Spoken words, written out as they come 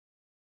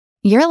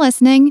You're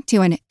listening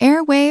to an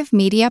Airwave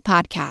Media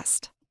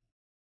Podcast.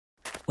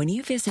 When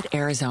you visit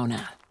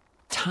Arizona,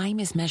 time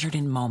is measured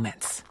in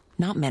moments,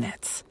 not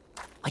minutes.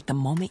 Like the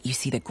moment you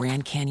see the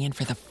Grand Canyon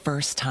for the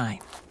first time.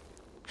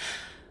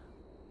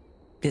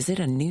 Visit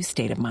a new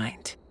state of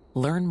mind.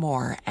 Learn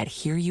more at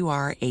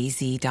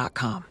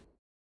hereyouareaz.com.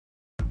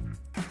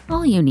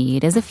 All you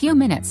need is a few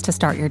minutes to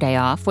start your day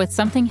off with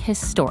something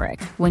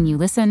historic when you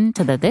listen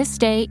to the This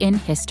Day in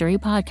History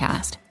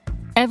podcast.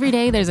 Every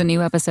day there's a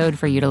new episode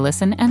for you to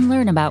listen and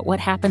learn about what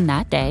happened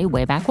that day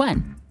way back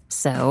when.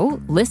 So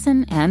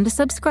listen and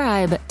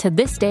subscribe to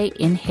This Day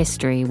in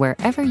History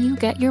wherever you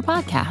get your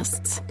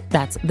podcasts.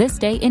 That's This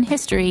Day in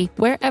History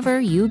wherever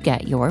you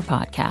get your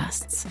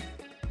podcasts.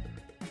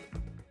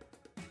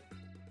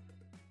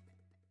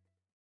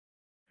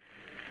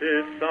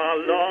 It's a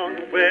long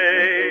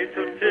way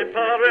to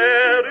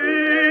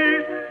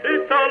Tipperary,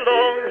 it's a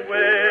long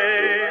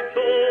way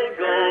to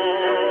go.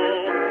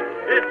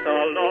 It's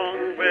a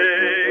long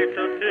way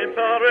to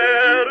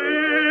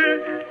Tipperary,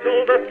 to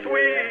the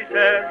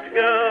sweetest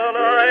girl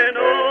I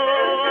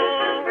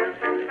know.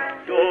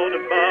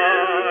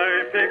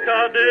 Goodbye,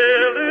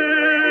 Piccadilly,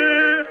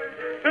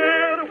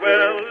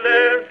 farewell,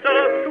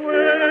 Leicester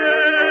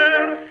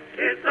Square.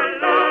 It's a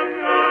long,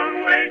 long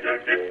way to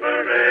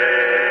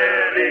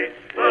Tipperary,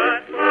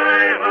 but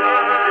my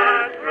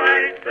heart's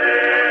right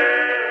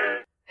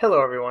there.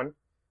 Hello everyone,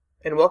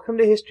 and welcome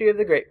to History of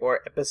the Great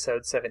War,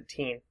 Episode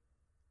 17.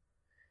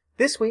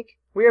 This week,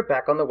 we are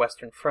back on the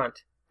Western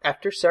Front,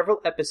 after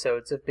several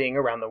episodes of being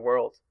around the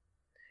world.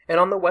 And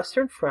on the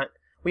Western Front,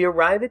 we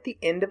arrive at the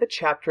end of a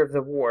chapter of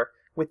the war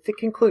with the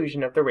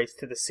conclusion of the race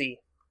to the sea.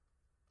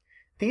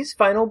 These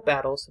final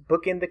battles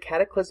bookend the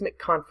cataclysmic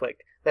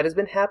conflict that has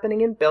been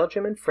happening in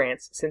Belgium and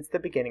France since the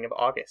beginning of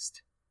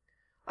August.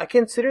 I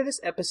consider this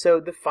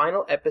episode the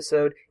final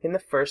episode in the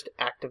first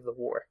act of the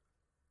war.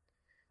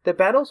 The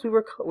battles we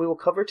will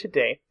cover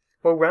today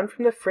will run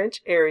from the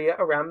French area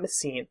around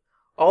Messines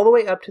all the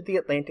way up to the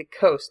Atlantic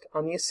coast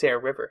on the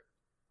Isere River.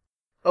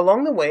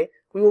 Along the way,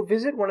 we will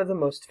visit one of the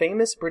most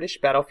famous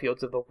British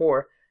battlefields of the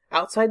war,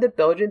 outside the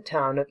Belgian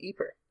town of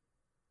Ypres.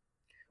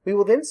 We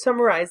will then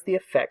summarize the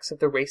effects of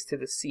the race to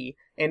the sea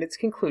and its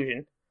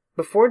conclusion,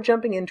 before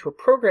jumping into a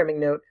programming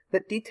note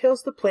that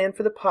details the plan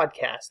for the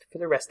podcast for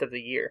the rest of the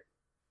year.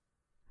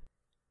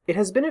 It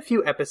has been a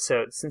few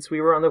episodes since we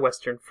were on the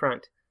Western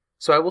Front,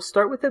 so I will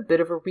start with a bit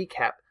of a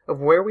recap of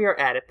where we are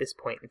at this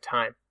point in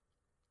time.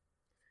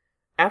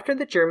 After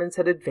the Germans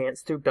had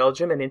advanced through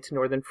Belgium and into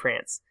northern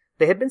France,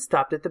 they had been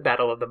stopped at the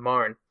Battle of the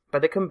Marne by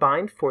the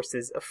combined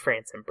forces of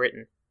France and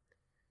Britain.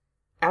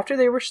 After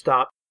they were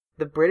stopped,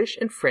 the British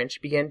and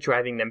French began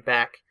driving them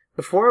back,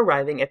 before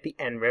arriving at the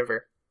Aisne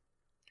River.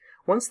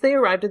 Once they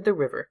arrived at the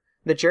river,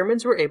 the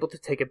Germans were able to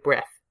take a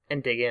breath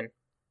and dig in.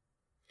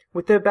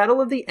 With the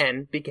Battle of the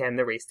Aisne began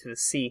the race to the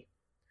sea.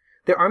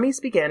 Their armies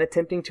began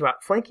attempting to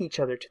outflank each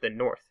other to the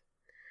north.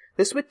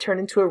 This would turn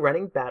into a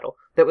running battle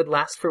that would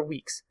last for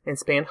weeks and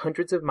span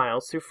hundreds of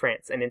miles through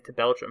France and into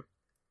Belgium.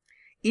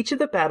 Each of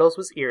the battles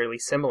was eerily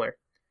similar.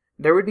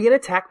 There would be an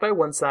attack by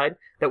one side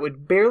that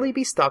would barely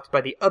be stopped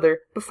by the other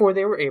before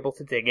they were able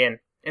to dig in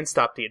and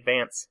stop the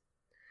advance.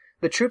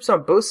 The troops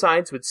on both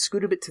sides would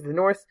scoot a bit to the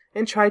north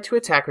and try to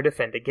attack or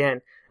defend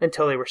again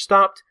until they were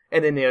stopped,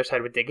 and then the other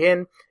side would dig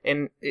in,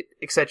 and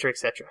etc.,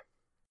 etc.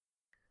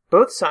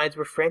 Both sides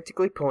were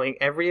frantically pulling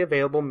every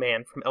available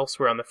man from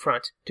elsewhere on the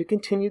front to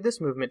continue this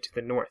movement to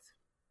the north.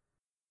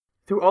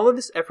 Through all of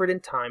this effort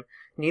and time,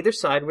 neither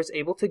side was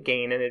able to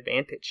gain an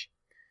advantage.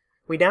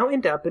 We now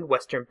end up in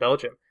western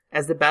Belgium,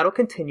 as the battle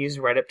continues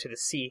right up to the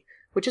sea,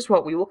 which is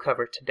what we will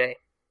cover today.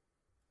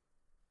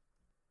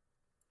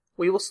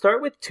 We will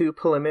start with two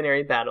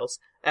preliminary battles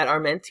at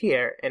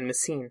Armentières and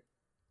Messines.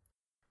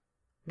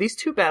 These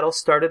two battles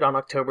started on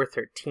October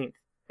 13th,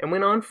 and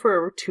went on for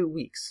over 2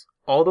 weeks,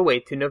 all the way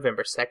to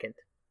November 2nd.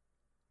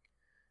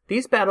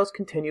 These battles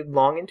continued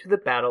long into the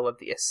Battle of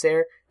the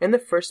Isere and the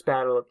First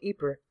Battle of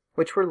Ypres,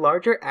 which were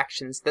larger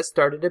actions that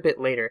started a bit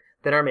later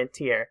than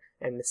Armentières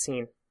and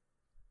Messines.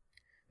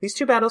 These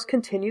two battles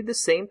continued the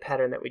same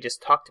pattern that we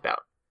just talked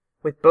about,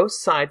 with both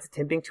sides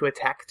attempting to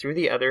attack through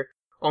the other,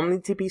 only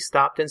to be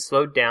stopped and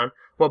slowed down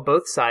while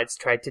both sides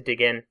tried to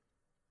dig in.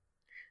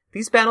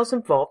 These battles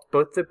involved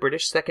both the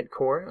British Second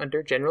Corps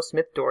under General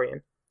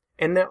Smith-Dorrien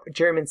and the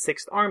German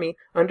Sixth Army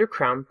under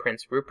Crown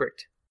Prince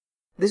Rupert.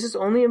 This is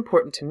only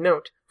important to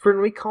note for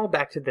when we call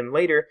back to them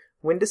later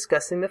when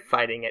discussing the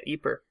fighting at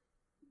Ypres.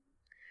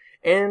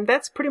 And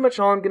that's pretty much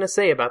all I'm going to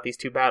say about these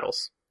two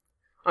battles.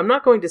 I'm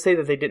not going to say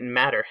that they didn't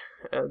matter.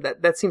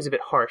 That seems a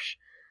bit harsh.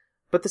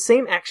 But the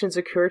same actions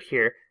occurred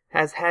here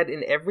as had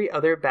in every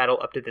other battle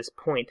up to this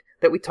point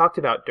that we talked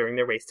about during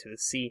the race to the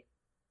sea.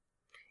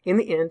 In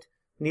the end,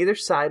 neither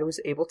side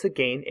was able to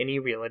gain any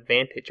real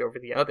advantage over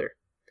the other,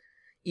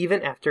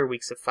 even after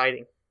weeks of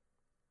fighting.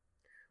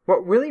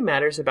 What really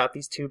matters about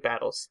these two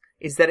battles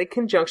is that in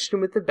conjunction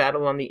with the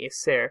battle on the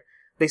Isere,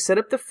 they set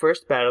up the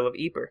First Battle of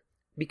Ypres,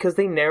 because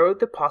they narrowed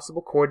the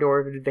possible corridor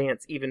of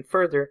advance even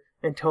further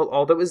until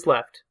all that was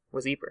left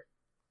was Ypres.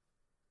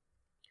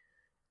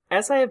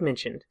 As I have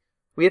mentioned,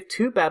 we have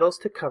 2 battles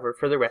to cover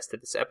for the rest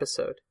of this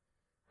episode,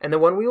 and the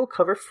one we will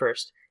cover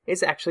first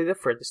is actually the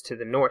furthest to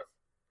the north,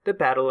 the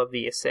Battle of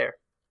the Yser.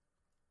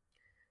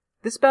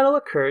 This battle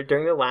occurred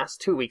during the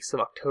last 2 weeks of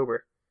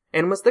October,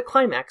 and was the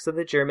climax of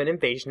the German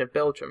invasion of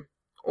Belgium,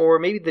 or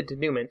maybe the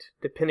denouement,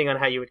 depending on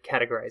how you would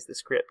categorize the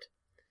script.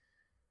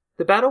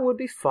 The battle would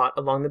be fought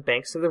along the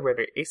banks of the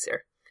river Yser,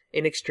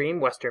 in extreme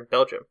western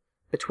Belgium,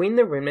 between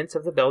the remnants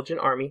of the Belgian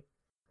army,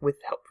 with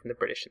help from the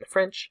British and the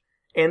French,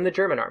 and the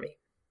German army.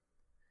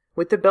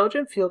 With the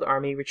Belgian field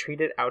army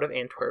retreated out of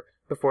Antwerp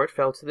before it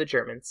fell to the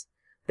Germans,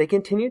 they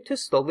continued to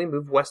slowly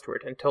move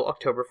westward until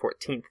October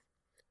 14th.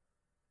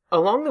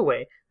 Along the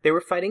way, they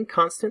were fighting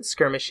constant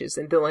skirmishes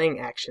and delaying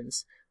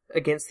actions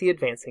against the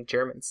advancing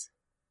Germans.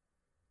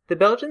 The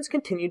Belgians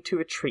continued to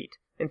retreat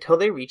until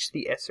they reached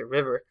the Yser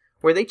River,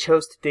 where they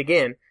chose to dig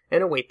in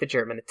and await the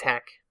German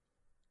attack.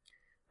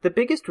 The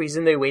biggest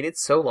reason they waited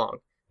so long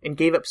and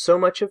gave up so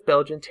much of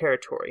Belgian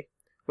territory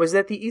was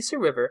that the Yser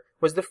River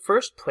was the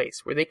first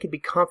place where they could be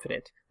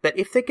confident that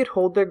if they could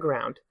hold their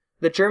ground,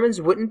 the Germans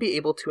wouldn't be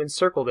able to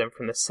encircle them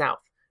from the south,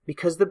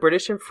 because the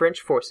British and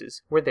French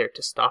forces were there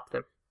to stop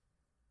them.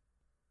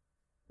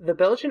 The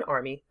Belgian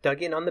army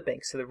dug in on the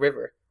banks of the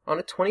river on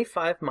a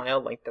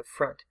 25-mile length of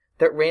front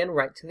that ran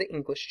right to the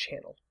English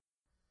Channel,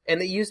 and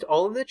they used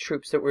all of the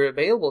troops that were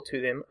available to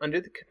them under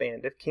the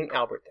command of King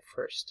Albert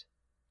I.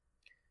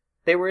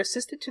 They were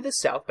assisted to the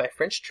south by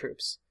French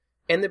troops,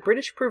 and the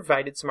British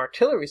provided some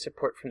artillery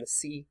support from the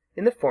sea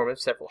in the form of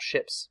several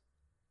ships.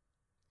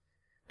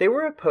 They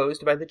were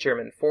opposed by the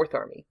German Fourth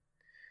Army.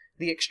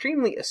 The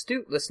extremely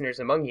astute listeners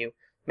among you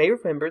may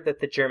remember that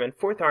the German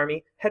Fourth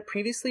Army had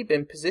previously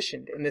been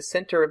positioned in the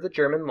center of the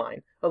German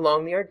line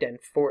along the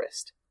Ardennes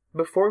forest,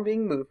 before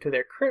being moved to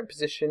their current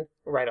position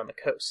right on the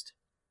coast.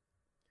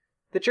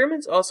 The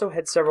Germans also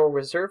had several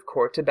reserve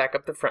corps to back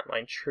up the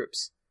frontline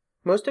troops.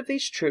 Most of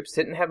these troops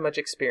didn't have much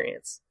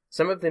experience,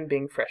 some of them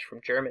being fresh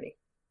from Germany.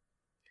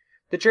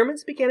 The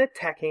Germans began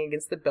attacking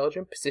against the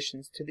Belgian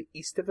positions to the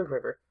east of the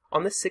river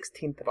on the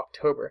 16th of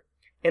October,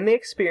 and they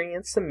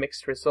experienced some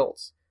mixed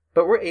results,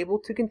 but were able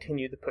to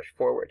continue the push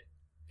forward.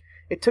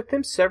 It took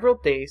them several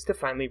days to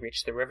finally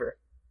reach the river.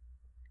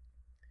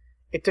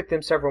 It took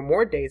them several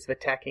more days of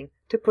attacking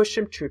to push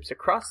some troops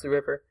across the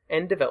river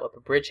and develop a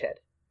bridgehead.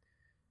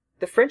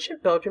 The French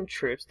and Belgian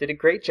troops did a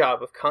great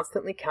job of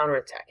constantly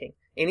counterattacking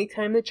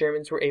anytime the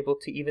Germans were able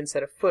to even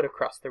set a foot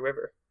across the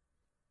river.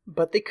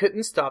 But they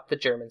couldn't stop the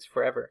Germans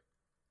forever.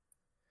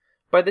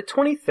 By the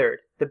 23rd,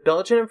 the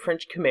Belgian and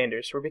French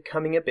commanders were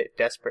becoming a bit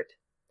desperate.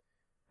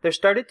 There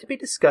started to be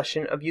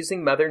discussion of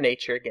using Mother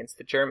Nature against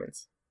the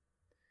Germans.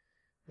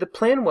 The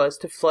plan was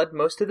to flood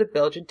most of the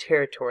Belgian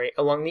territory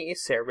along the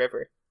Yser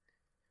River.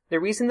 The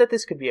reason that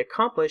this could be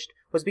accomplished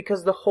was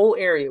because the whole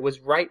area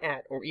was right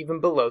at or even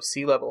below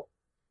sea level.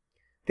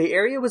 The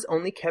area was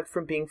only kept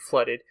from being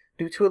flooded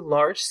due to a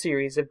large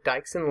series of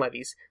dikes and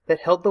levees that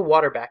held the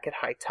water back at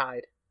high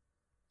tide.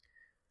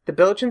 The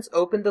Belgians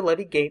opened the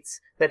levee gates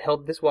that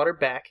held this water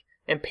back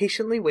and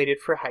patiently waited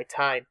for high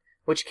tide,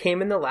 which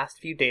came in the last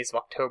few days of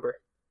October.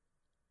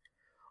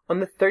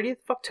 On the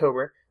 30th of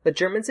October, the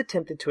Germans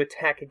attempted to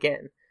attack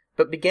again,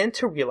 but began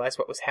to realize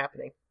what was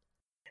happening.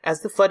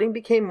 As the flooding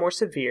became more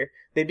severe,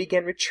 they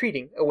began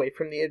retreating away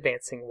from the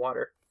advancing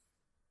water.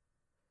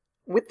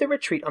 With the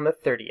retreat on the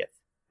 30th,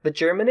 the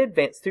German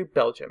advance through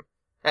Belgium,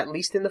 at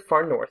least in the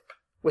far north,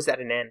 was at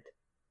an end.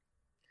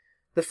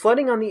 The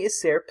flooding on the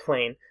Yser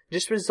plain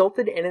just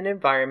resulted in an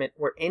environment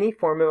where any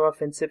form of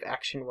offensive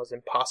action was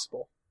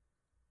impossible.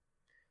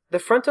 The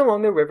front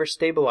along the river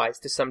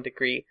stabilized to some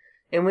degree,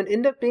 and would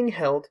end up being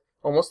held,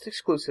 almost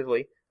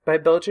exclusively, by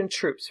Belgian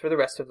troops for the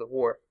rest of the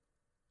war.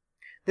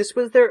 This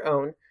was their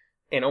own,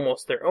 and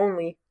almost their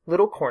only,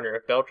 little corner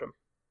of Belgium.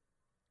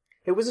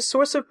 It was a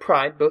source of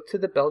pride both to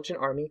the Belgian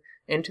army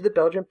and to the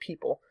Belgian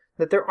people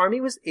that their army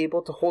was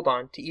able to hold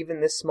on to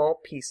even this small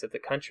piece of the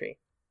country.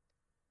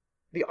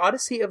 The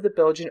odyssey of the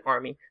Belgian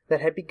army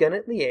that had begun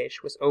at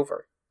Liège was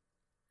over.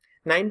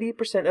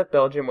 90% of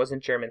Belgium was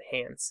in German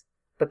hands,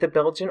 but the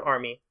Belgian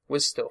army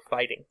was still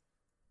fighting.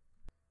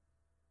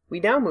 We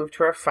now move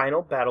to our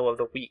final battle of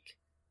the week,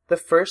 the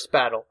First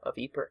Battle of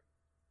Ypres.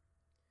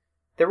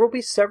 There will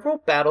be several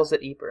battles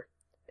at Ypres,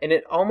 and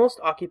it almost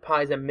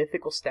occupies a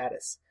mythical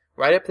status,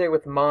 right up there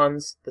with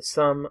Mons, the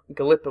Somme,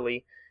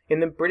 Gallipoli,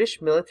 in the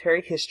British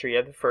military history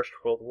of the First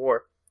World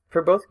War,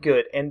 for both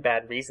good and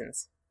bad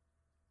reasons.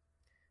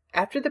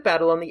 After the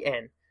battle on the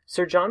Aisne,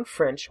 Sir John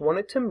French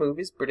wanted to move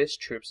his British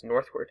troops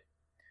northward.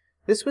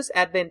 This was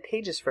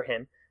advantageous for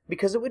him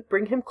because it would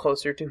bring him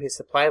closer to his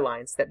supply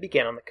lines that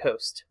began on the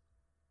coast.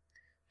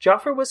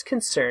 Joffre was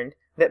concerned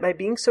that by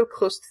being so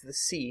close to the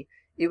sea,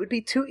 it would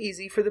be too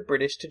easy for the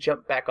British to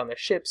jump back on their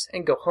ships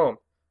and go home,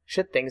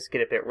 should things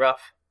get a bit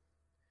rough.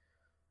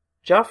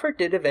 Joffre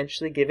did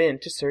eventually give in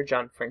to Sir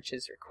John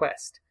French's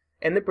request,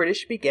 and the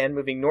British began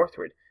moving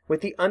northward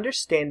with the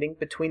understanding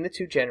between the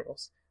two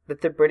generals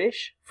that the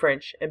British,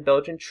 French, and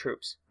Belgian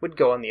troops would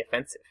go on the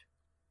offensive.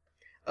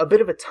 A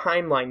bit of a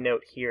timeline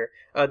note here.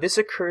 This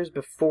occurs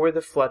before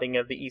the flooding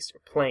of the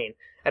Eastern Plain,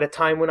 at a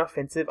time when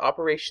offensive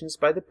operations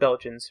by the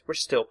Belgians were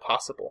still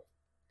possible.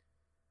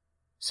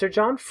 Sir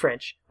John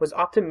French was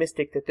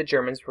optimistic that the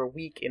Germans were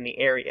weak in the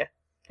area,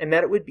 and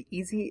that it would be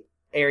easy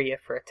area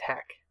for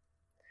attack.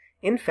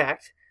 In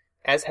fact,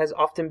 as has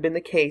often been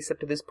the case up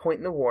to this point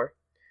in the war,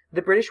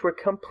 the British were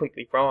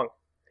completely wrong,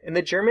 and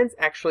the Germans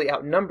actually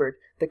outnumbered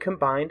the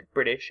combined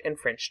British and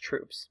French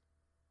troops.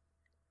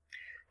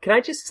 Can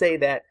I just say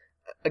that,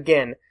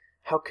 again,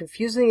 how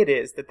confusing it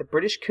is that the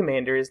British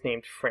commander is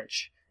named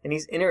French, and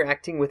he's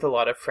interacting with a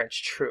lot of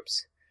French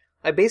troops.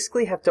 I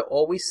basically have to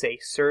always say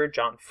Sir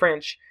John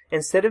French,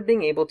 instead of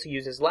being able to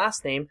use his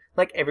last name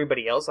like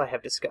everybody else I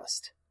have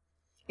discussed.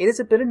 It is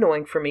a bit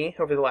annoying for me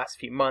over the last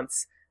few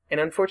months, and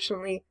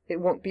unfortunately it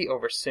won't be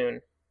over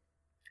soon.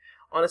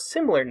 On a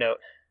similar note,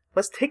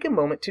 let's take a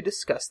moment to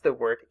discuss the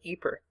word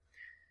Ypres.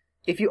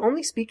 If you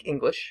only speak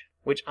English,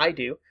 which I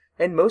do,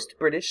 and most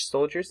British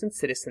soldiers and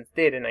citizens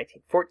did in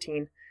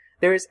 1914,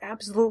 there is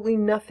absolutely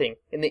nothing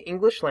in the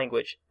English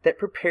language that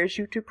prepares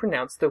you to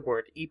pronounce the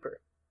word Ypres.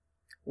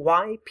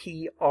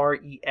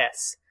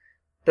 Y-P-R-E-S.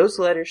 Those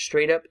letters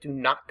straight up do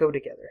not go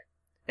together,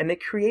 and they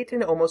create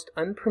an almost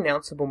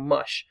unpronounceable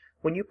mush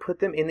when you put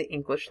them in the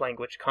English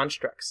language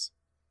constructs.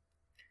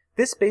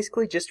 This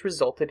basically just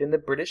resulted in the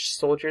British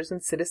soldiers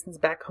and citizens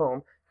back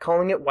home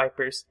calling it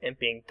wipers and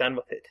being done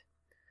with it.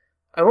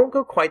 I won't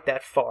go quite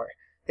that far,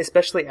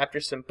 especially after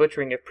some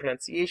butchering of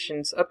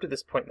pronunciations up to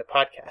this point in the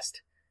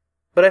podcast,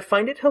 but I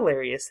find it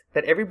hilarious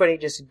that everybody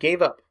just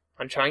gave up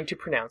on trying to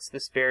pronounce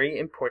this very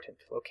important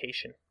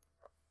location.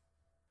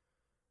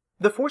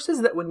 The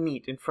forces that would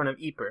meet in front of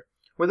Ypres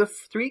were the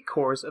 3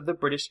 corps of the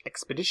British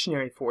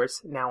Expeditionary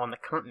Force now on the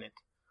continent,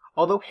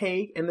 although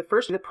Haig and the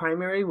 1st had the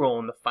primary role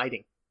in the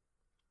fighting.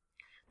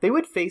 They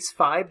would face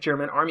 5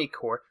 German Army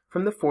Corps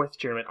from the 4th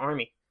German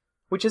Army,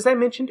 which, as I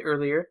mentioned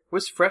earlier,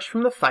 was fresh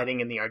from the fighting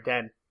in the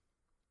Ardennes.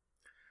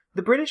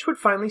 The British would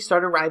finally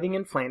start arriving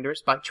in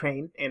Flanders by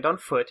train and on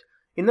foot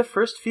in the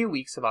first few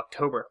weeks of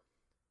October.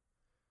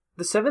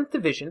 The 7th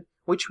Division,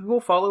 which we will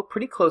follow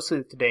pretty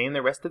closely today in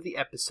the rest of the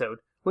episode,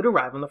 would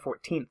arrive on the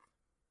 14th.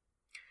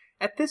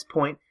 At this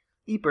point,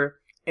 Ypres,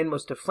 and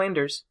most of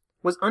Flanders,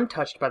 was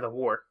untouched by the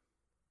war.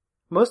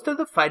 Most of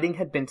the fighting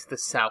had been to the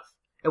south,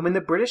 and when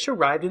the British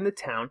arrived in the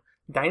town,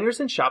 diners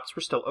and shops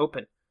were still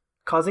open,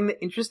 causing the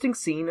interesting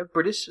scene of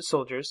British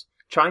soldiers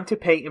trying to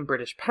pay in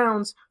British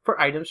pounds for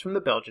items from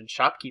the Belgian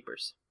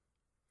shopkeepers.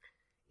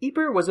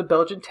 Ypres was a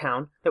Belgian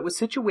town that was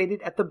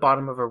situated at the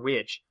bottom of a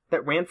ridge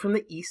that ran from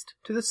the east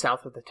to the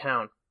south of the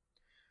town.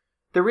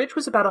 The ridge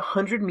was about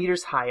 100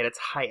 meters high at its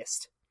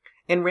highest,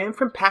 and ran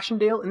from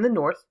Passchendaele in the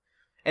north,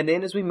 and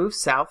then as we moved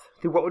south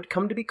through what would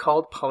come to be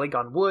called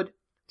Polygon Wood,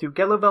 through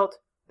Gheluvelt,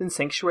 then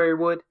Sanctuary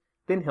Wood,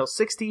 then Hill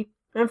 60,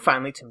 and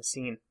finally to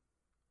Messines.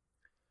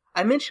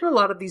 I mention a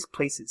lot of these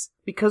places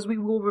because we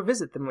will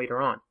revisit them later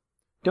on.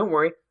 Don't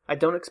worry, I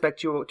don't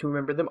expect you to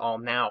remember them all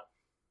now.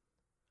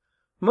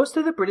 Most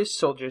of the British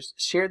soldiers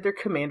shared their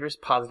commander's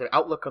positive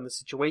outlook on the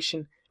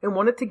situation and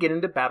wanted to get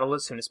into battle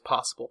as soon as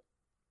possible.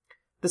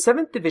 The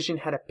 7th Division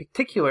had a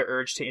particular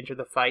urge to enter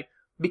the fight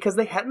because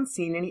they hadn't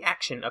seen any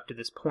action up to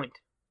this point.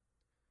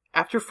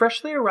 After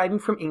freshly arriving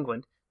from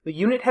England, the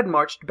unit had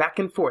marched back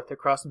and forth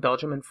across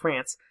Belgium and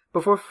France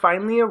before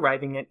finally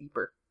arriving at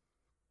Ypres.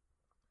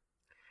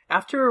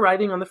 After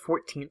arriving on the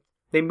 14th,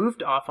 they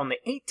moved off on the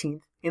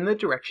 18th in the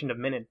direction of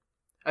Menin,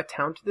 a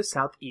town to the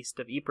southeast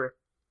of Ypres.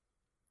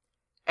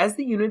 As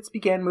the units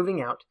began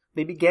moving out,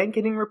 they began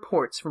getting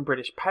reports from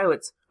British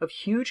pilots of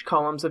huge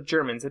columns of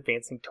Germans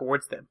advancing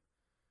towards them.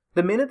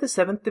 The men of the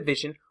 7th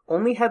Division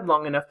only had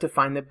long enough to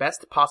find the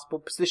best possible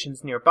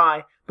positions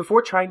nearby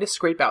before trying to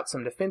scrape out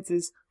some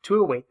defenses to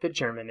await the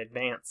German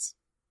advance.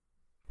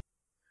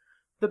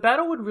 The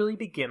battle would really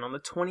begin on the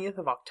 20th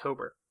of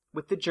October,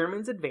 with the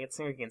Germans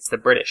advancing against the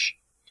British.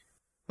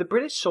 The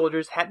British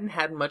soldiers hadn't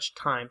had much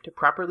time to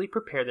properly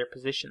prepare their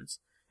positions,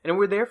 and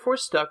were therefore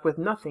stuck with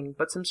nothing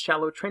but some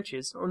shallow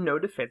trenches or no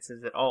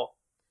defenses at all.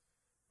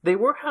 They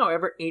were,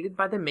 however, aided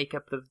by the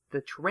makeup of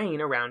the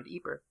terrain around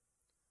Ypres.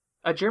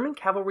 A German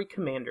cavalry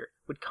commander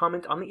would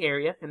comment on the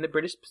area and the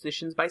British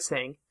positions by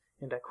saying,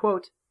 and I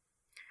quote,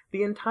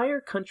 "The entire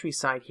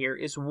countryside here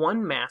is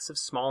one mass of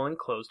small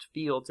enclosed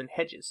fields and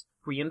hedges,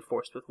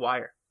 reinforced with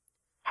wire.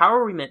 How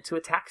are we meant to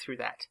attack through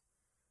that?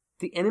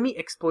 The enemy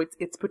exploits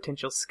its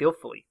potential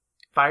skillfully,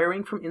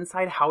 firing from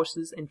inside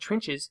houses and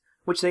trenches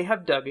which they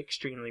have dug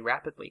extremely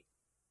rapidly."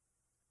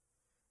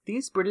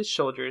 These British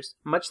soldiers,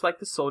 much like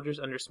the soldiers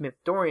under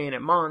Smith-Dorrien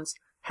at Mons,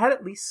 had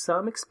at least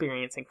some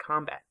experience in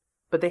combat,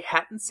 but they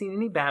hadn't seen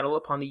any battle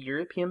upon the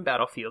European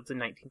battlefields in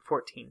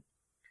 1914.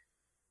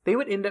 They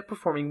would end up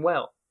performing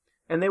well,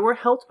 and they were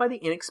helped by the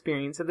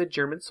inexperience of the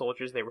German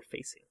soldiers they were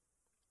facing.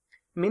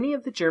 Many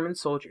of the German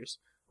soldiers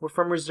were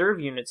from reserve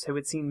units who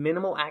had seen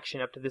minimal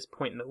action up to this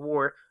point in the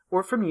war,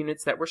 or from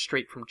units that were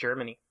straight from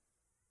Germany.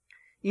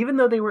 Even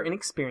though they were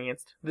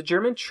inexperienced, the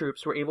German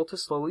troops were able to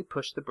slowly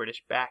push the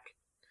British back.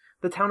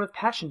 The town of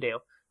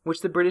Passchendaele,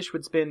 which the British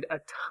would spend a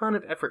ton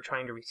of effort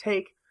trying to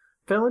retake,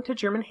 fell into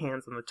German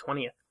hands on the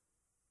 20th.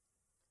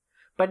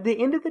 By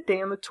the end of the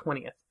day on the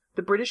 20th,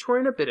 the British were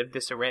in a bit of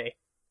disarray.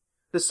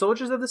 The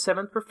soldiers of the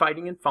 7th were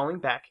fighting and falling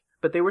back,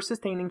 but they were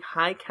sustaining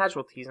high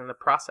casualties in the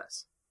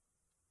process.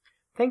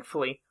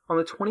 Thankfully, on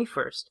the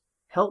 21st,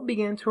 help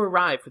began to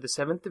arrive for the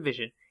 7th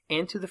Division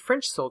and to the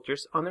French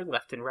soldiers on their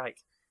left and right.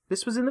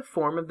 This was in the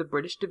form of the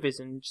British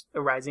divisions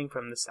arising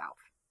from the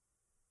south.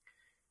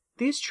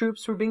 These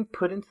troops were being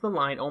put into the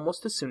line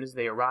almost as soon as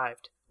they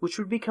arrived, which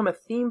would become a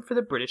theme for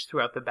the British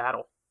throughout the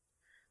battle.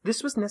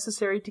 This was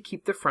necessary to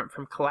keep the front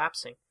from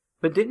collapsing,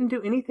 but didn't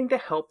do anything to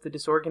help the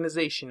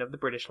disorganization of the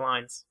British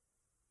lines.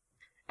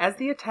 As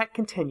the attack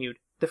continued,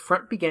 the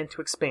front began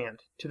to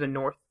expand to the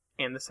north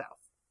and the south.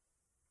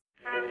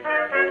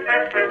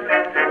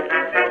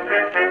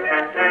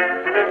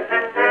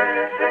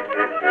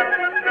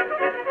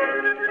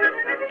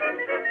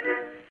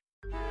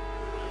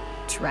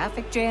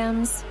 Traffic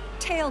jams,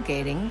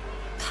 tailgating,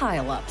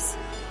 pile-ups.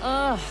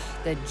 Ugh,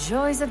 the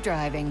joys of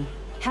driving.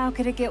 How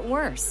could it get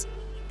worse?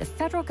 The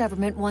federal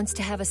government wants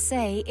to have a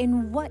say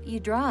in what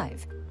you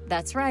drive.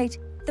 That's right.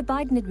 The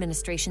Biden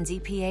administration's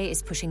EPA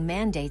is pushing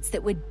mandates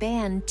that would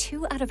ban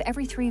 2 out of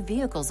every 3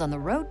 vehicles on the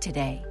road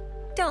today.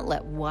 Don't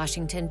let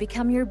Washington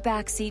become your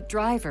backseat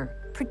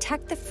driver.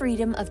 Protect the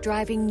freedom of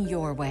driving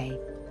your way.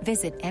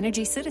 Visit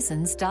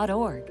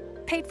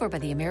EnergyCitizens.org. Paid for by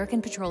the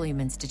American Petroleum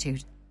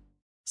Institute.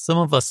 Some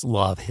of us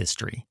love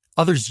history.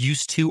 Others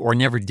used to or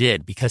never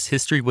did because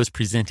history was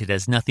presented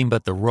as nothing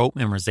but the rote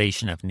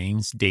memorization of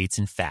names, dates,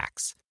 and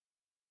facts.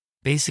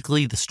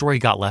 Basically, the story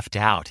got left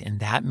out, and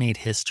that made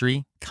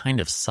history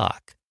kind of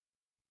suck.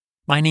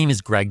 My name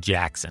is Greg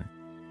Jackson.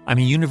 I'm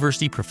a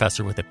university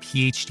professor with a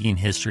PhD in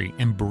history,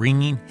 and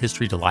bringing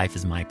history to life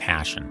is my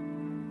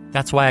passion.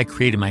 That's why I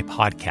created my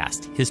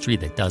podcast, History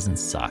That Doesn't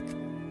Suck.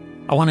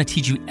 I want to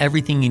teach you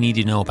everything you need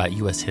to know about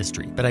U.S.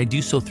 history, but I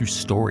do so through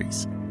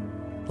stories.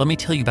 Let me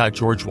tell you about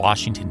George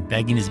Washington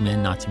begging his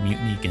men not to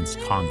mutiny against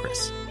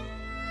Congress,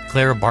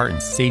 Clara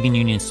Barton saving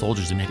Union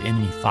soldiers amid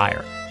enemy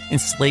fire,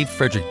 enslaved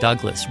Frederick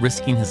Douglass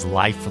risking his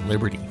life for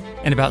liberty,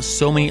 and about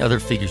so many other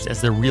figures as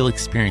their real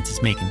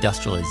experiences make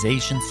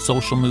industrialization,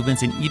 social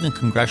movements, and even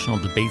congressional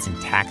debates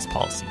and tax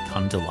policy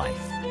come to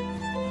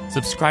life.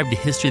 Subscribe to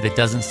History That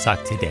Doesn't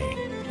Suck today,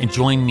 and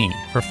join me,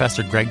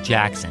 Professor Greg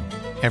Jackson,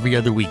 every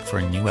other week for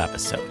a new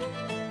episode,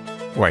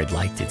 where I'd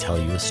like to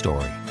tell you a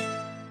story.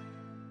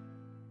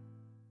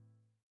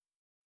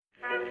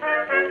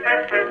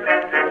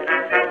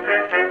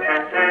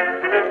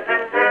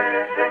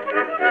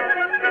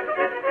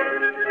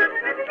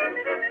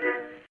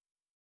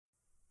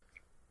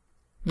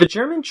 The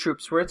German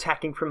troops were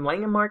attacking from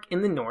Langemarck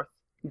in the north,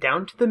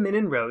 down to the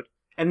Menin Road,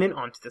 and then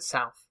on to the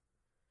south.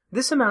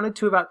 This amounted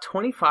to about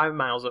 25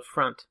 miles of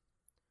front.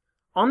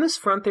 On this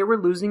front they were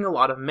losing a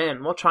lot of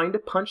men while trying to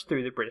punch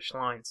through the British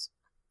lines.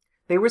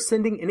 They were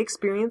sending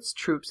inexperienced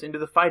troops into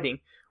the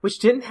fighting, which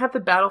didn't have the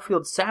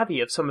battlefield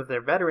savvy of some of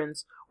their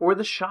veterans, or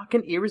the shock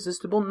and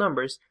irresistible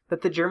numbers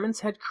that the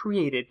Germans had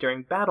created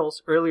during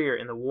battles earlier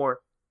in the war.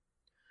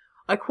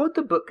 I quote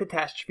the book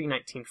Catastrophe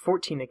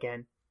 1914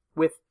 again,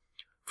 with,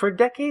 "For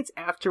decades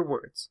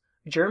afterwards,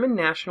 German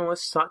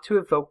nationalists sought to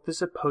evoke the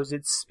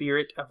supposed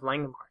spirit of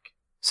Langemarck,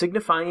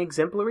 signifying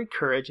exemplary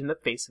courage in the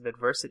face of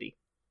adversity.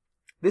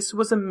 This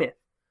was a myth,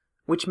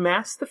 which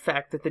masked the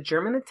fact that the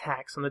German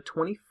attacks on the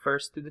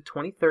 21st through the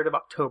 23rd of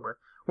October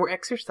were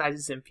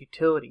exercises in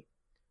futility,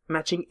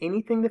 matching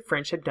anything the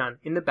French had done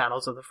in the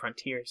battles of the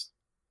frontiers.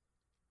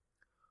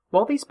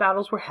 While these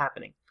battles were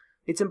happening,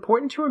 it's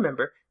important to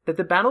remember that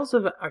the battles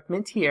of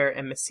Armentières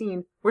and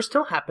Messines were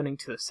still happening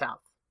to the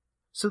south.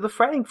 So the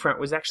fighting front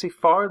was actually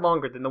far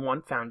longer than the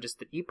one found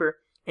just at Ypres,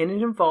 and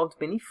it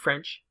involved many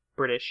French,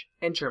 British,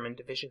 and German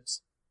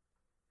divisions.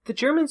 The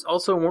Germans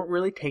also weren't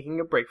really taking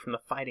a break from the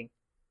fighting.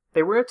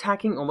 They were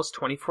attacking almost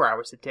 24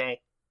 hours a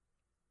day.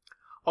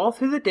 All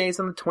through the days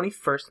on the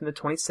 21st and the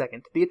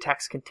 22nd, the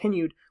attacks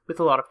continued with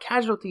a lot of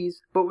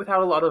casualties, but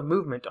without a lot of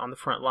movement on the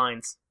front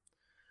lines.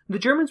 The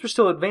Germans were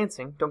still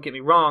advancing, don't get me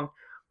wrong,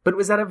 but it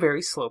was at a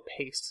very slow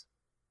pace.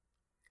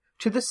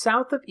 To the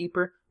south of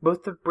Ypres,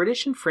 both the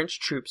British and French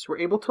troops were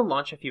able to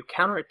launch a few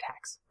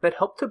counterattacks that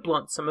helped to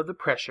blunt some of the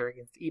pressure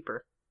against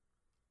Ypres.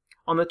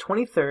 On the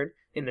 23rd,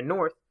 in the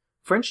north,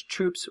 French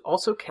troops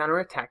also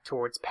counterattacked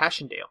towards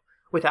Passchendaele,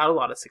 without a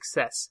lot of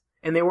success,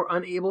 and they were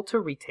unable to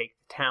retake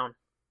the town.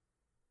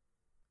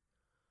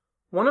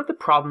 One of the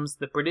problems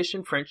the British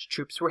and French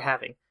troops were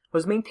having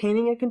was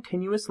maintaining a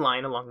continuous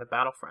line along the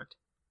battlefront.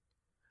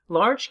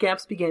 Large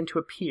gaps began to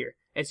appear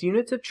as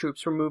units of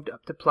troops were moved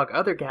up to plug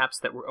other gaps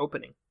that were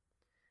opening.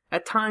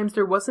 At times,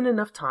 there wasn't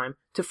enough time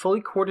to fully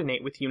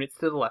coordinate with units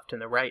to the left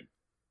and the right.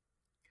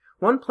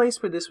 One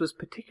place where this was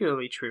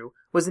particularly true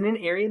was in an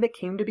area that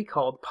came to be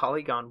called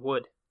Polygon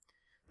Wood.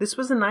 This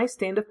was a nice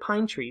stand of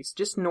pine trees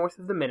just north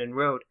of the Menin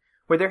Road,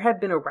 where there had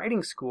been a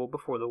riding school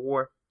before the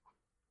war.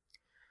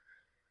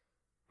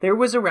 There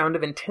was a round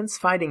of intense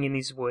fighting in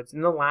these woods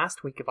in the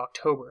last week of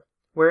October,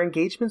 where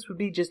engagements would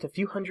be just a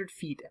few hundred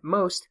feet at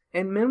most,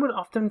 and men would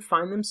often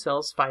find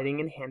themselves fighting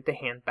in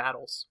hand-to-hand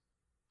battles.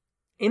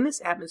 In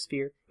this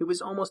atmosphere, it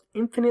was almost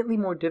infinitely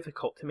more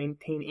difficult to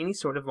maintain any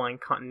sort of line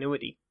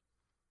continuity.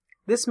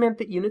 This meant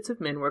that units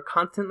of men were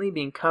constantly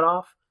being cut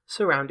off,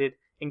 surrounded,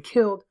 and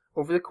killed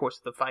over the course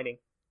of the fighting.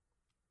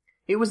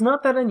 It was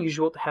not that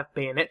unusual to have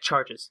bayonet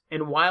charges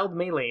and wild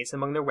melees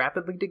among the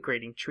rapidly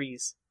degrading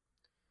trees.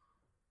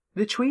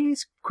 The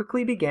trees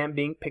quickly began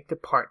being picked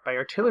apart by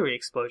artillery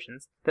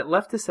explosions that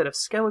left a set of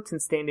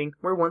skeletons standing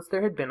where once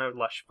there had been a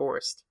lush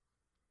forest.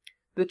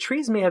 The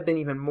trees may have been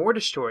even more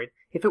destroyed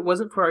if it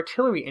wasn't for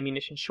artillery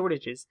ammunition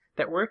shortages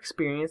that were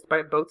experienced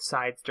by both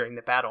sides during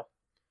the battle.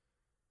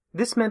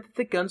 This meant that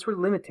the guns were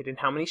limited in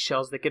how many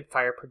shells they could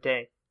fire per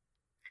day.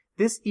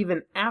 This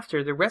even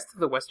after the rest of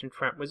the Western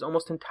Front was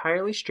almost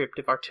entirely stripped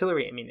of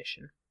artillery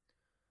ammunition.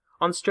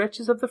 On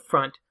stretches of the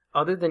front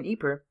other than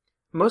Ypres,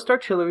 most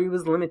artillery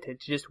was limited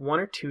to just 1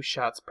 or 2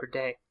 shots per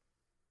day.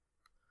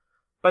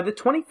 By the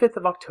 25th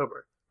of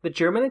October, the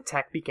German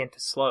attack began to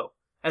slow,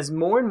 as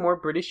more and more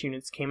British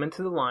units came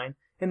into the line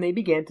and they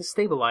began to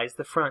stabilize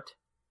the front.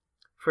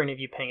 For any of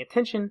you paying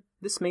attention,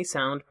 this may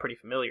sound pretty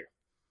familiar.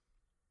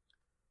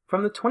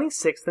 From the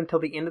 26th until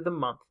the end of the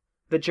month,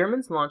 the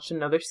Germans launched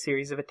another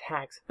series of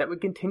attacks that would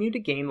continue to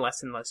gain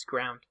less and less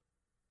ground.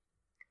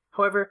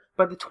 However,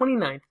 by the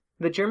 29th,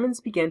 the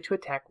Germans began to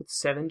attack with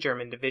 7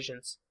 German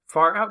divisions,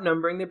 far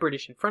outnumbering the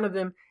British in front of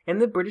them,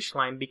 and the British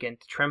line began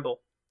to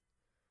tremble.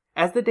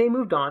 As the day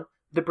moved on,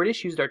 the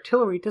British used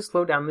artillery to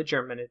slow down the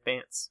German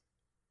advance.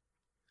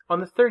 On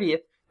the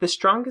 30th, the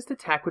strongest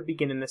attack would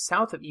begin in the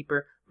south of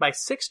Ypres by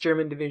 6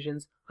 German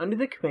divisions under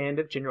the command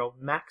of General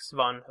Max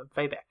von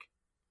Webeck.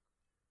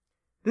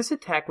 This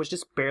attack was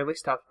just barely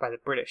stopped by the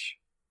British.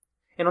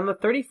 And on the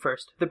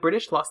 31st, the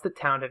British lost the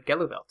town of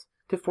Gelluvelt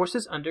to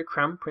forces under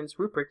Crown Prince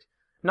Rupert,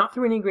 not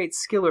through any great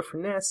skill or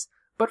finesse,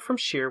 but from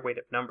sheer weight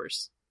of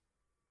numbers.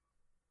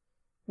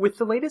 With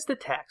the latest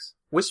attacks,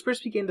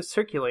 whispers began to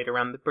circulate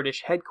around the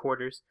British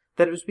headquarters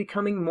that it was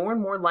becoming more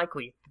and more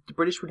likely that the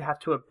British would have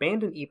to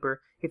abandon Ypres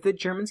if the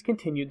Germans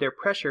continued their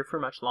pressure for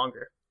much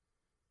longer.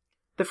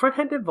 The front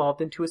had evolved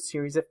into a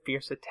series of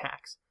fierce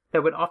attacks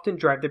that would often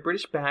drive the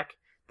British back.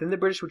 Then the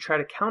British would try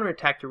to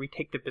counterattack to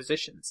retake the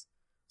positions.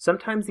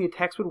 Sometimes the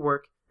attacks would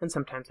work, and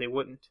sometimes they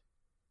wouldn't.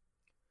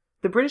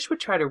 The British would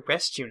try to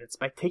rest units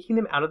by taking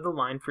them out of the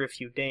line for a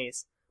few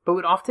days, but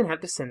would often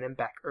have to send them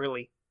back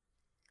early.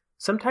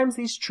 Sometimes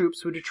these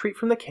troops would retreat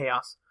from the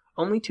chaos,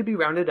 only to be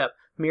rounded up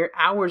mere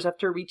hours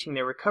after reaching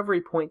their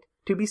recovery point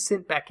to be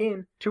sent back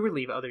in to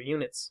relieve other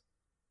units.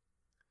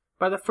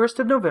 By the 1st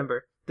of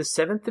November, the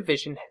 7th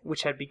Division,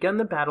 which had begun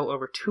the battle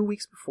over 2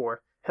 weeks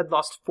before, had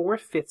lost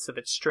 4/5 of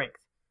its strength,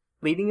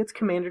 leading its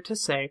commander to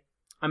say,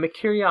 "I'm a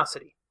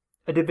curiosity,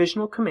 a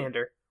divisional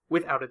commander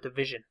without a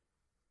division."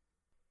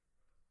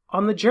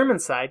 On the German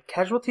side,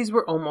 casualties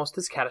were almost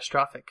as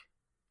catastrophic.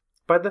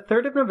 By the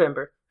 3rd of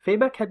November,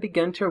 Webeck had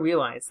begun to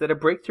realize that a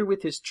breakthrough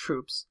with his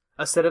troops,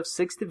 a set of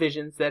 6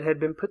 divisions that had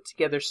been put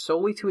together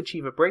solely to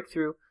achieve a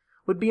breakthrough,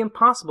 would be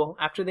impossible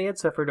after they had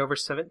suffered over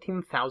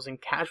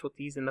 17,000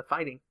 casualties in the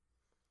fighting.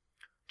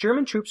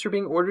 German troops were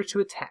being ordered to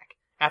attack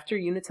after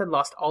units had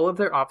lost all of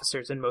their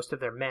officers and most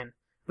of their men,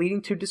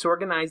 leading to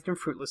disorganized and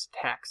fruitless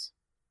attacks.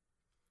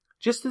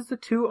 Just as the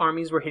two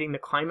armies were hitting the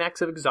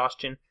climax of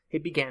exhaustion,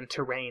 it began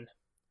to rain.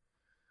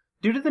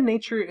 Due to the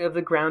nature of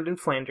the ground in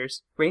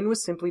Flanders, rain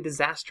was simply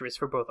disastrous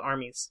for both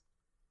armies.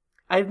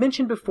 I have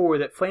mentioned before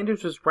that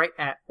Flanders was right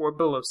at or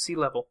below sea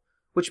level,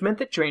 which meant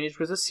that drainage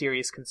was a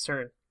serious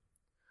concern.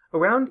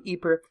 Around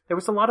Ypres, there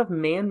was a lot of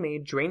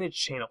man-made drainage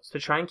channels to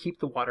try and keep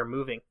the water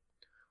moving.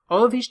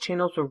 All of these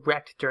channels were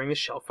wrecked during the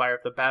shell fire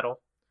of the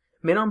battle.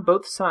 Men on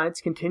both sides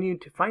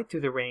continued to fight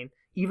through the rain,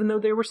 even though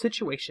there were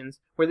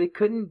situations where they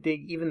couldn't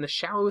dig even the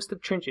shallowest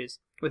of trenches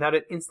without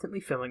it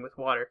instantly filling with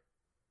water.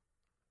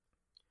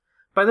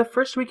 By the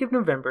first week of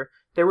November,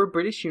 there were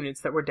British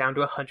units that were down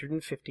to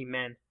 150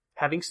 men,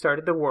 having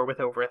started the war with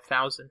over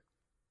 1,000.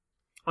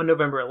 On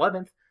November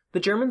 11th, the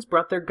Germans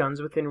brought their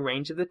guns within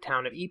range of the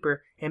town of Ypres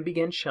and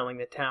began shelling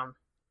the town.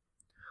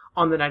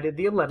 On the night of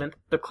the 11th,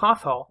 the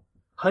Cloth Hall,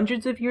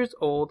 hundreds of years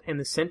old and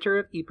the center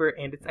of Ypres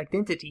and its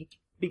identity,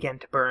 began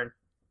to burn.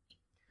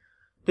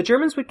 The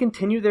Germans would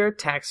continue their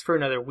attacks for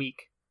another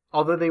week,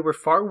 although they were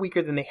far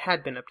weaker than they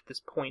had been up to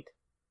this point.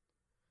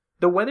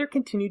 The weather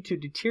continued to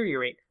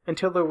deteriorate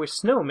until there was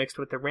snow mixed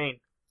with the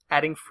rain,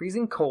 adding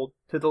freezing cold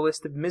to the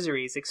list of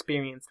miseries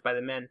experienced by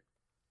the men.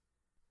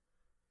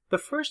 The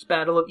First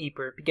Battle of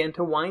Ypres began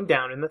to wind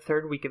down in the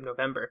 3rd week of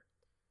November.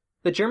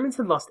 The Germans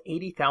had lost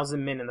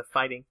 80,000 men in the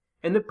fighting,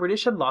 and the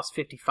British had lost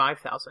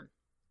 55,000.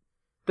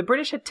 The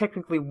British had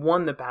technically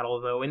won the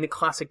battle, though, in the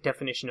classic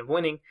definition of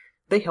winning.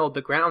 They held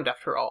the ground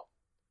after all.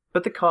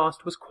 But the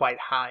cost was quite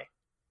high.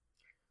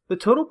 The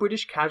total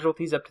British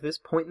casualties up to this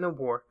point in the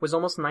war was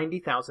almost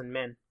 90,000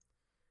 men.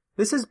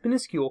 This is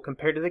minuscule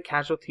compared to the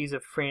casualties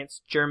of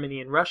France,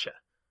 Germany, and Russia,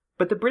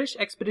 but the British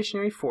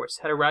Expeditionary Force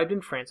had arrived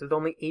in France with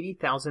only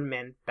 80,000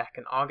 men back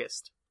in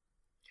August.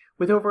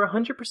 With over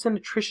 100%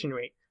 attrition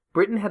rate,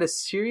 Britain had a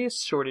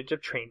serious shortage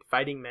of trained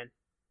fighting men.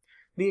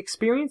 The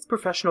experienced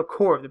professional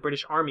corps of the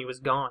British Army was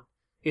gone.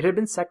 It had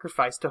been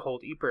sacrificed to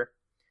hold Ypres.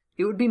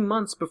 It would be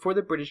months before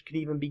the British could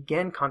even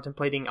begin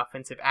contemplating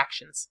offensive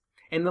actions,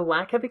 and the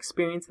lack of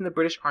experience in the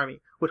British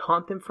Army would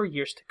haunt them for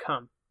years to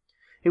come.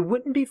 It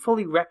wouldn't be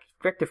fully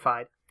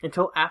rectified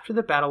until after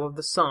the Battle of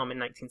the Somme in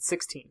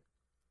 1916.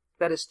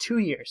 That is 2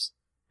 years,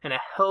 and a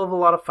hell of a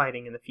lot of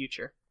fighting in the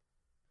future.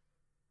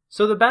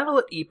 So the battle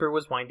at Ypres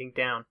was winding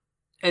down,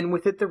 and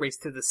with it the race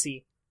to the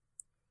sea.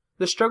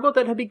 The struggle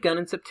that had begun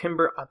in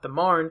September at the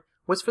Marne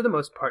was for the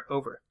most part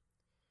over.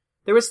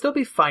 There would still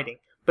be fighting,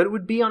 but it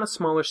would be on a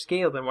smaller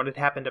scale than what had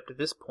happened up to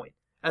this point,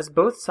 as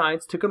both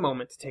sides took a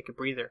moment to take a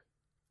breather.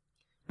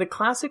 The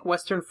classic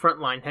Western front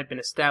line had been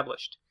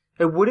established.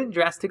 It wouldn't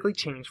drastically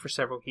change for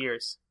several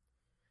years.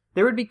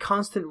 There would be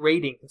constant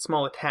raiding and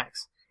small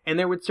attacks, and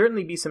there would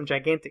certainly be some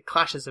gigantic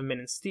clashes of men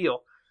and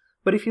steel,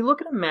 but if you look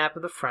at a map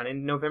of the front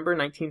in November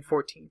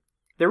 1914,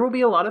 there will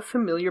be a lot of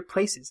familiar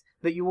places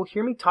that you will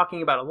hear me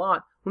talking about a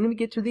lot when we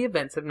get to the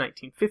events of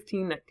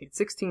 1915,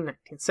 1916,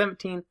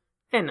 1917,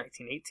 and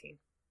 1918.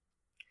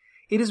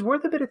 It is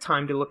worth a bit of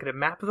time to look at a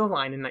map of the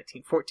line in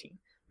 1914,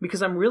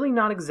 because I'm really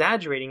not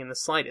exaggerating in the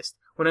slightest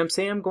when I'm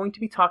saying I'm going to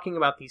be talking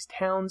about these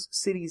towns,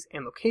 cities,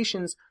 and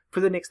locations for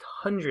the next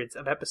hundreds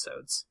of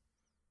episodes.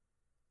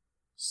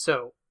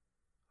 So,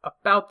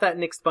 about that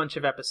next bunch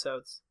of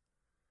episodes.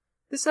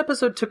 This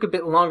episode took a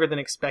bit longer than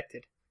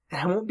expected,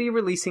 and I won't be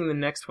releasing the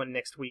next one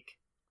next week.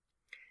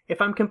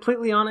 If I'm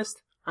completely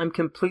honest, I'm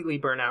completely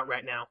burnt out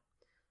right now.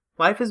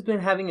 Life has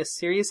been having a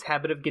serious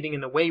habit of getting in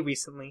the way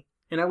recently,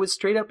 and I was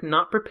straight up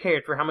not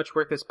prepared for how much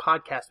work this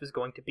podcast was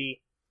going to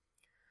be.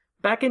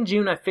 Back in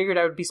June, I figured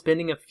I would be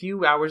spending a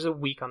few hours a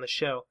week on the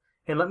show,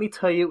 and let me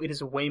tell you, it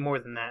is way more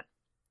than that.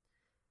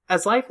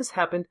 As life has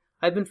happened,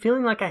 I've been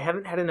feeling like I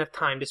haven't had enough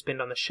time to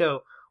spend on the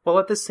show, while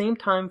at the same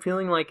time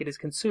feeling like it is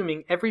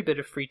consuming every bit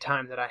of free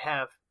time that I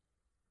have.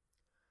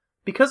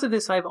 Because of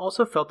this, I have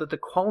also felt that the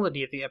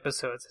quality of the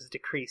episodes has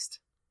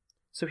decreased.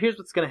 So here's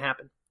what's going to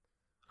happen.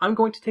 I'm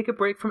going to take a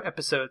break from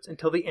episodes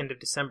until the end of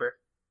December.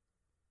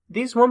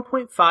 These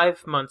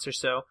 1.5 months or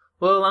so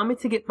will allow me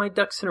to get my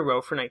ducks in a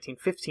row for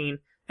 1915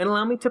 and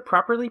allow me to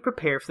properly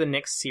prepare for the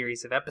next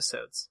series of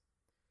episodes.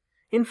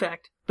 In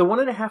fact, the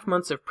 1.5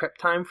 months of prep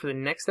time for the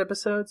next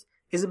episodes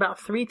is about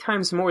 3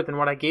 times more than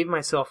what I gave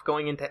myself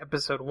going into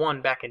episode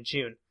 1 back in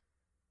June.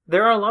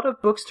 There are a lot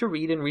of books to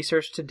read and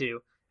research to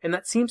do, and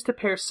that seems to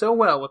pair so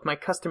well with my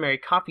customary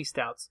coffee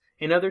stouts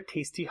and other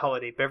tasty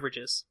holiday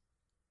beverages.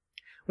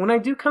 When I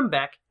do come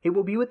back, it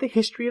will be with the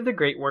History of the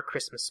Great War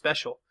Christmas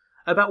special,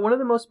 about one of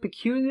the most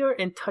peculiar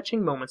and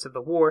touching moments of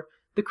the war,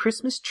 the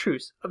Christmas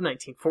truce of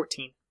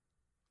 1914.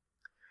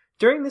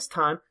 During this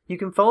time, you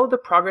can follow the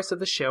progress of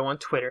the show on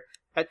Twitter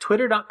at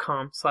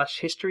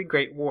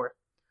twitter.com/historygreatwar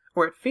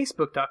or at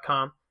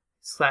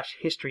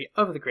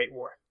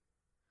facebook.com/historyofthegreatwar.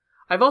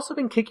 I've also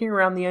been kicking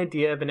around the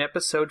idea of an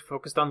episode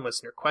focused on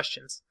listener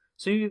questions,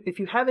 so if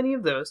you have any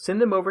of those, send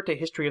them over to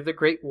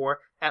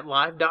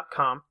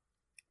historyofthegreatwar@live.com,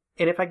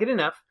 and if I get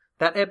enough,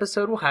 that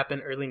episode will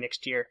happen early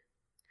next year.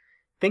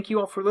 Thank you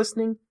all for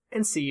listening,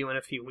 and see you in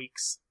a few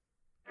weeks.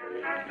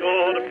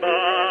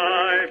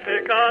 Goodbye,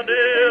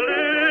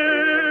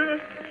 Piccadilly,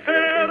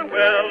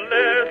 farewell,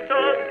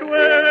 Leicester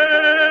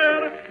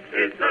Square.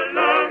 It's a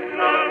long,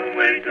 long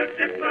way to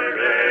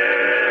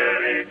Tipperary.